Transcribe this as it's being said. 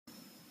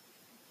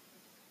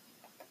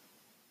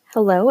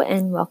Hello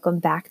and welcome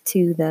back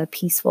to the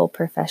Peaceful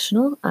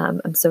Professional.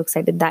 I'm so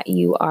excited that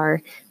you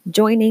are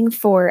joining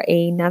for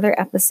another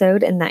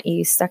episode and that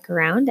you stuck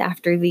around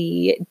after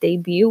the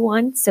debut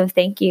one. So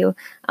thank you.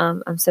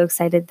 I'm so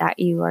excited that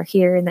you are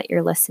here and that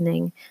you're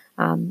listening.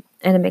 And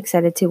I'm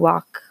excited to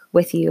walk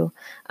with you.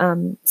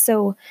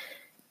 So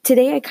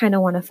today I kind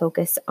of want to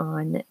focus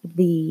on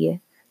the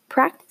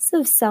practice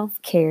of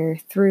self-care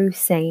through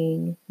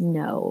saying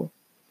no,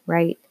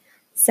 right?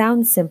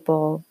 Sounds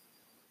simple,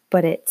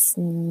 but it's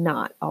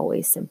not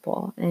always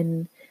simple.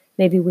 And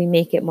maybe we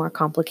make it more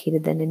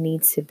complicated than it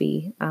needs to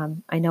be.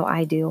 I know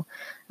I do.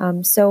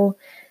 So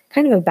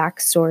kind of a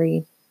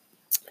backstory.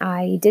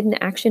 I did an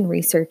action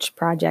research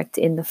project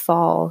in the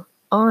fall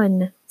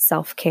on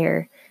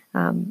self-care,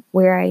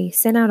 where I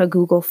sent out a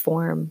Google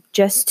form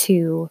just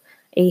to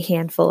a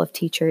handful of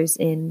teachers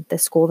in the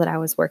school that I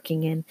was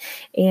working in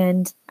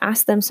and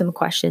asked them some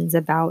questions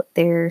about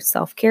their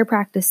self-care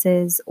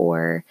practices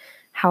or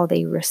how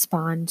they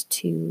respond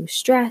to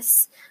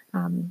stress,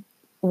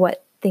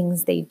 what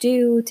things they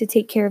do to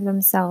take care of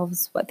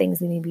themselves, what things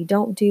they maybe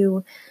don't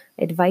do,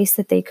 advice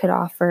that they could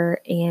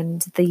offer.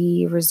 And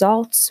the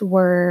results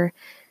were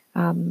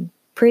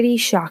pretty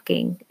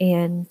shocking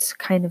and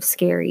kind of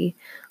scary,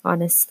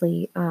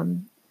 honestly,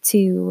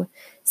 to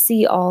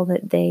see all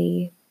that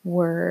they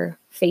were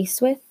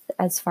faced with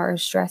as far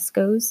as stress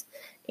goes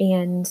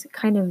and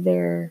kind of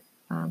their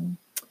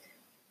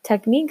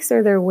techniques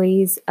or their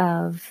ways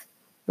of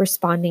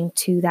responding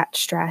to that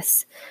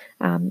stress.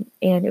 And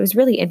it was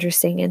really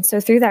interesting. And so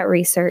through that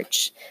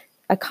research,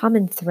 a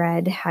common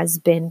thread has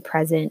been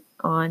present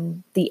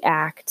on the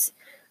act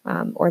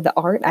or the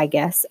art, I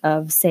guess,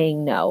 of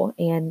saying no.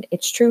 And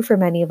it's true for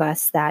many of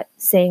us that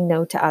saying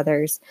no to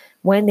others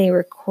when they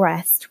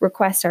request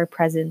our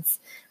presence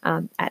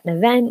at an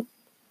event,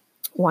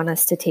 want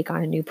us to take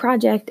on a new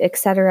project,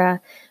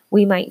 etc.,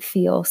 we might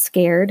feel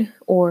scared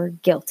or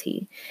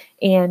guilty.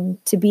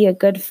 And to be a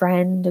good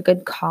friend, a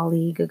good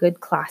colleague, a good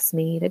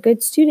classmate, a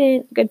good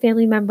student, a good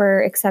family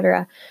member,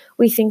 etc.,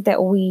 we think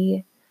that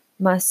we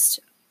must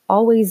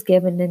always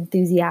give an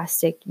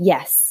enthusiastic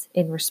yes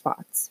in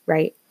response,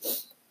 right?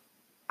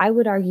 I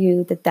would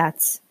argue that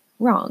that's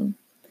wrong.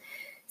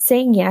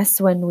 Saying yes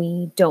when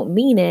we don't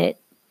mean it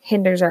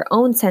hinders our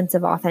own sense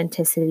of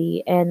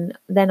authenticity and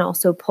then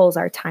also pulls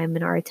our time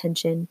and our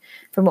attention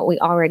from what we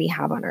already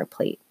have on our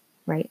plate,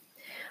 right?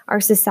 Our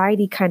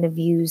society kind of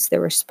views the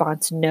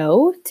response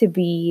no to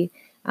be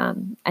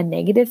a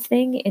negative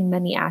thing in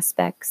many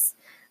aspects.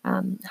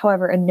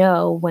 However, a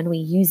no, when we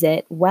use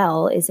it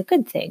well, is a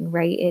good thing,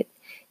 right?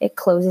 It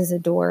closes a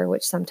door,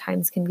 which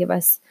sometimes can give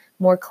us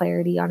more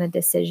clarity on a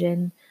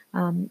decision.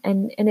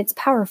 And it's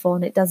powerful,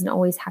 and it doesn't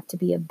always have to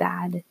be a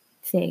bad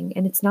thing,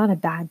 and it's not a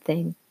bad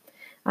thing.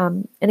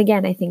 And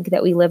again, I think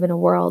that we live in a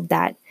world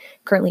that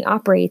currently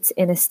operates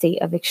in a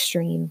state of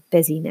extreme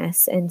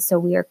busyness. And so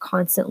we are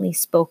constantly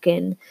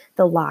spoken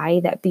the lie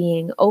that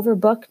being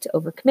overbooked,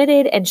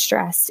 overcommitted, and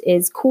stressed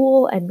is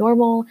cool and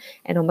normal.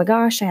 And oh my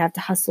gosh, I have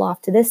to hustle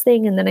off to this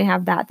thing, and then I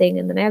have that thing,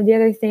 and then I have the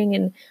other thing,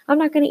 and I'm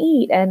not going to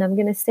eat, and I'm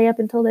going to stay up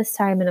until this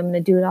time, and I'm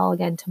going to do it all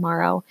again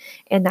tomorrow.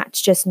 And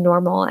that's just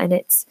normal, and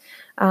it's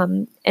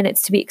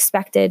to be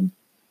expected.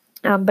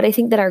 But I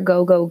think that our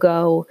go, go,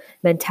 go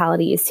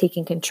mentality is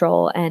taking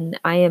control. And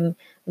I am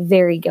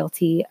very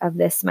guilty of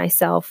this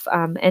myself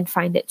and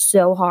find it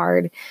so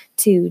hard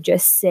to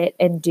just sit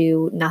and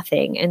do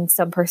nothing. And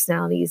some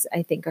personalities,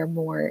 I think, are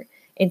more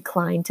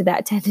inclined to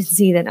that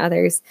tendency than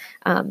others.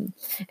 And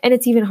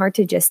it's even hard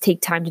to just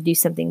take time to do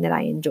something that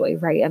I enjoy,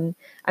 right?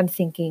 I'm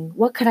thinking,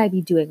 what could I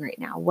be doing right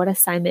now? What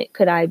assignment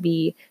could I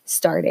be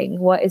starting?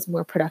 What is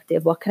more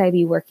productive? What could I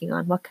be working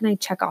on? What can I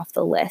check off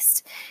the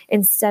list?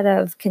 Instead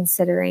of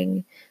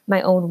considering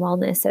my own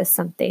wellness as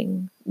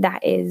something that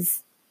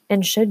is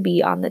and should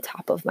be on the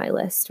top of my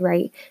list,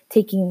 right?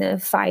 Taking the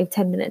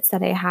 5-10 minutes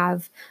that I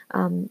have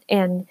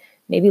and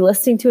maybe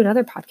listening to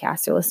another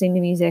podcast or listening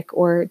to music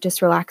or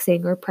just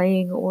relaxing or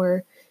praying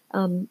or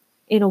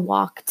in a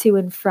walk to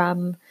and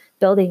from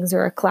buildings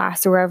or a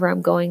class or wherever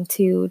I'm going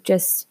to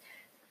just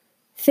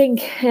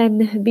think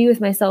and be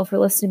with myself or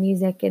listen to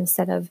music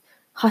instead of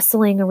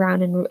hustling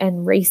around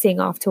and racing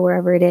off to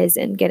wherever it is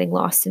and getting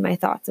lost in my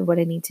thoughts of what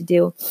I need to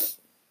do.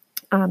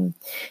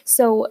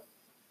 So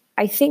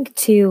I think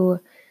too,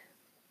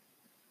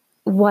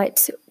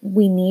 what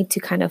we need to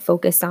kind of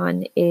focus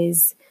on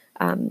is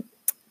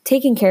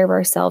taking care of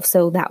ourselves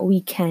so that we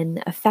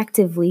can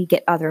effectively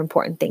get other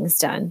important things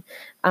done.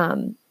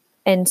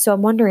 And so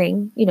I'm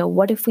wondering,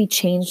 what if we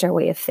changed our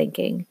way of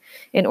thinking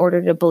in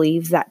order to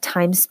believe that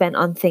time spent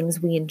on things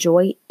we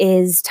enjoy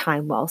is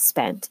time well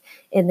spent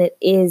and that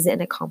is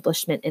an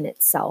accomplishment in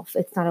itself.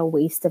 It's not a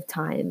waste of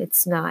time.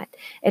 It's not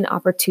an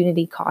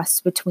opportunity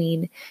cost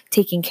between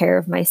taking care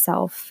of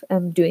myself,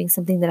 doing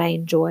something that I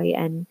enjoy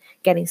and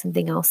getting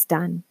something else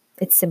done.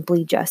 It's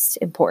simply just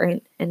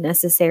important and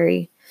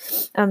necessary.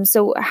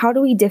 So how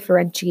do we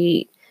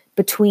differentiate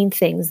between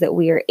things that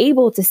we are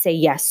able to say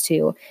yes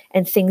to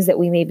and things that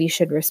we maybe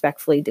should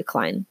respectfully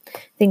decline,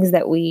 things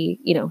that we,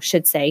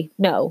 should say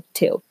no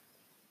to?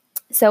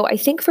 So I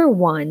think for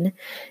one,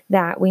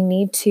 that we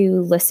need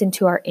to listen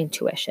to our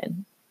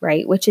intuition,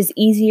 right? Which is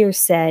easier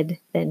said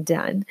than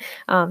done.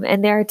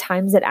 And there are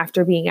times that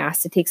after being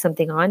asked to take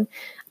something on,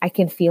 I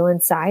can feel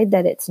inside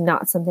that it's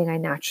not something I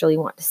naturally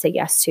want to say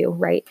yes to,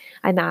 right?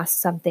 I'm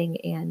asked something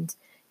and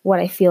what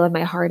I feel in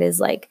my heart is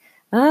like,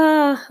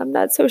 I'm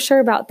not so sure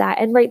about that.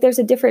 And right, there's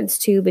a difference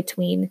too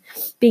between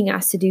being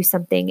asked to do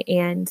something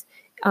and,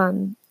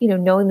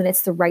 knowing that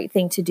it's the right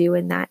thing to do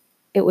and that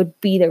it would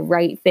be the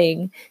right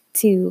thing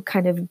to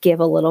kind of give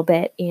a little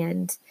bit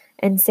and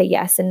say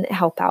yes and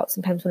help out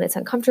sometimes when it's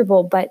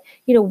uncomfortable. But,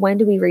 when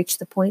do we reach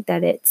the point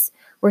that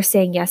we're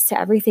saying yes to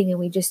everything and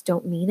we just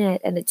don't mean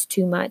it and it's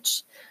too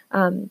much?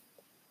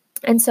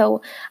 And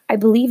so I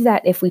believe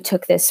that if we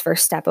took this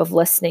first step of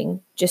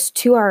listening just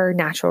to our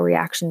natural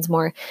reactions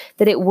more,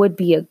 that it would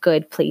be a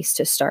good place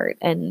to start.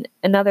 And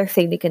another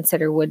thing to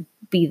consider would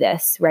be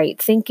this, right?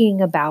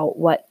 Thinking about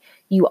what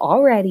you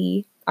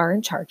already are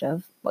in charge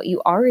of, what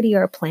you already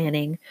are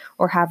planning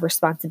or have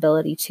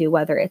responsibility to,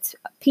 whether it's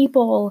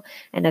people,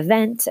 an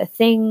event, a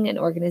thing, an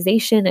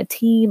organization, a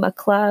team, a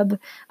club,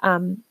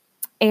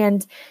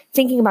 and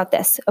thinking about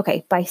this,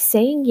 okay, by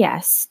saying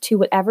yes to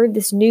whatever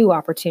this new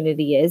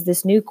opportunity is,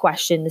 this new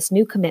question, this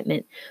new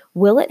commitment,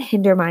 will it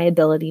hinder my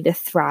ability to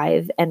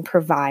thrive and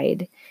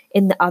provide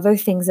in the other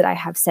things that I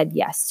have said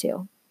yes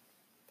to?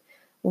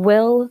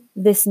 Will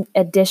this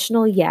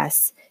additional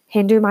yes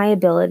hinder my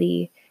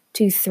ability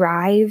to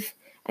thrive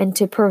and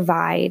to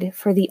provide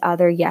for the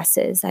other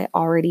yeses I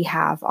already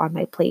have on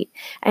my plate?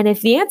 And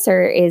if the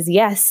answer is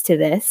yes to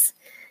this,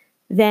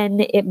 then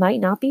it might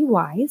not be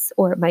wise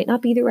or it might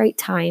not be the right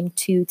time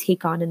to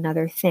take on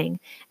another thing.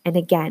 And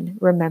again,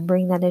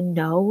 remembering that a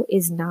no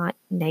is not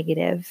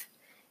negative.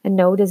 A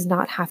no does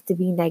not have to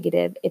be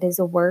negative. It is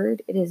a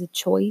word, it is a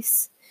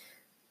choice.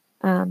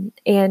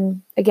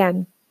 And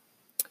again,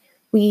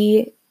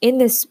 in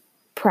this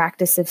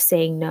practice of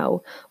saying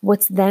no,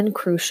 what's then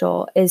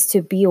crucial is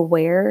to be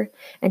aware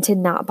and to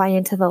not buy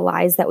into the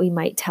lies that we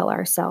might tell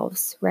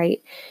ourselves,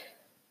 right?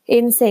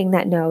 In saying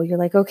that no, you're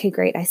like, okay,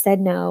 great. I said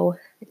no.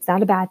 It's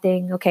not a bad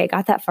thing. Okay, I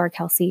got that far,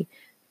 Kelsey.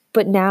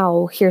 But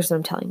now here's what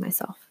I'm telling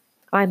myself.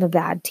 I'm a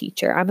bad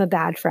teacher. I'm a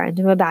bad friend.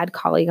 I'm a bad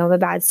colleague. I'm a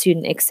bad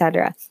student,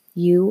 etc.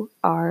 You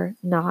are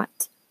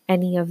not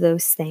any of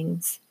those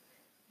things,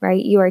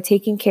 right? You are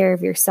taking care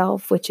of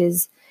yourself, which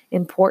is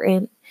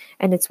important.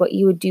 And it's what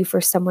you would do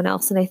for someone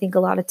else. And I think a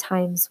lot of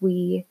times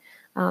we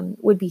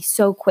would be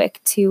so quick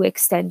to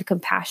extend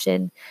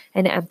compassion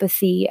and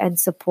empathy and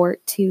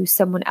support to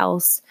someone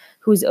else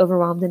who's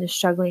overwhelmed and is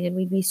struggling. And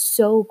we'd be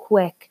so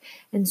quick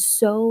and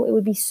it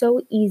would be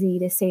so easy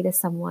to say to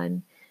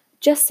someone,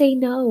 just say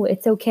no,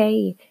 it's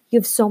okay. You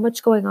have so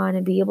much going on,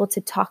 and be able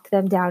to talk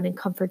them down and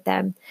comfort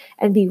them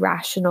and be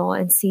rational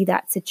and see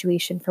that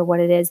situation for what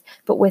it is.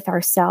 But with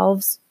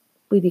ourselves,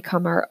 we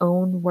become our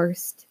own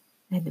worst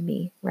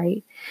enemy,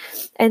 right?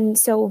 And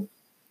so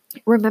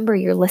remember,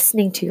 you're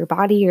listening to your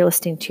body, you're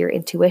listening to your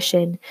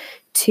intuition,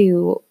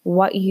 to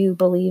what you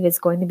believe is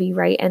going to be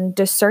right, and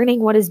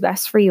discerning what is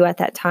best for you at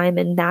that time.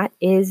 And that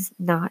is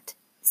not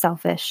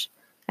selfish.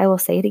 I will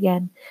say it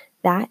again.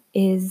 That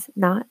is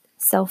not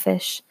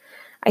selfish.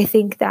 I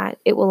think that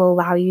it will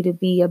allow you to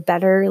be a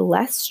better,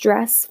 less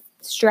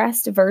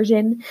stressed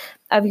version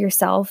of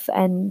yourself.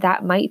 And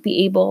that might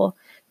be able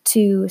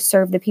to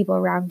serve the people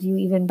around you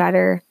even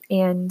better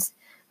and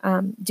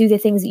do the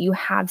things that you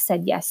have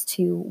said yes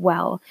to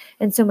well.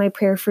 And so my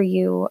prayer for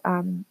you,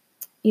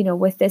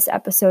 with this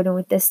episode and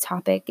with this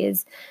topic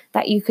is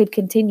that you could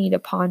continue to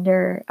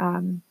ponder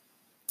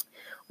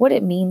what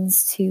it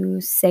means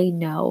to say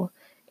no,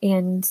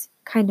 and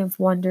kind of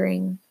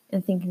wondering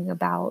and thinking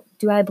about,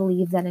 do I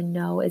believe that a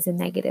no is a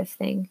negative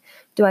thing?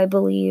 Do I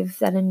believe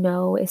that a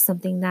no is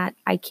something that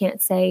I can't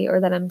say,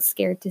 or that I'm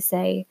scared to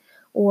say,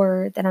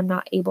 or that I'm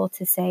not able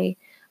to say?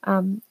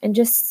 And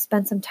just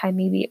spend some time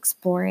maybe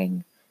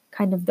exploring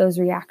kind of those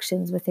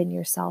reactions within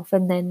yourself.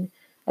 And then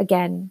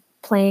again,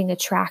 playing a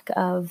track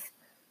of,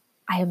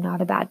 I am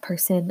not a bad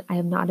person. I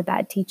am not a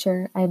bad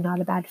teacher. I am not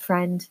a bad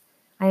friend.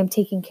 I am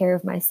taking care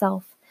of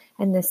myself.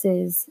 And this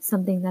is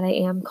something that I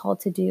am called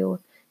to do.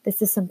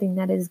 This is something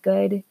that is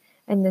good.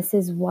 And this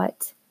is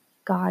what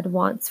God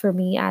wants for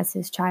me as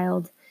his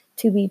child,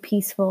 to be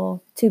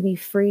peaceful, to be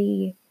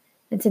free,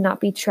 and to not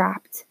be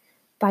trapped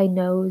by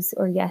no's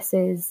or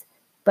yeses,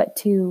 but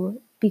to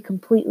be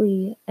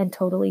completely and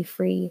totally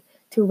free,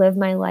 to live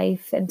my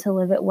life and to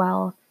live it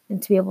well,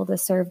 and to be able to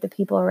serve the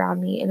people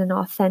around me in an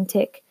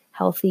authentic,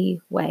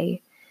 healthy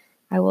way.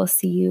 I will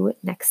see you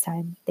next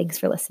time. Thanks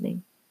for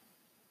listening.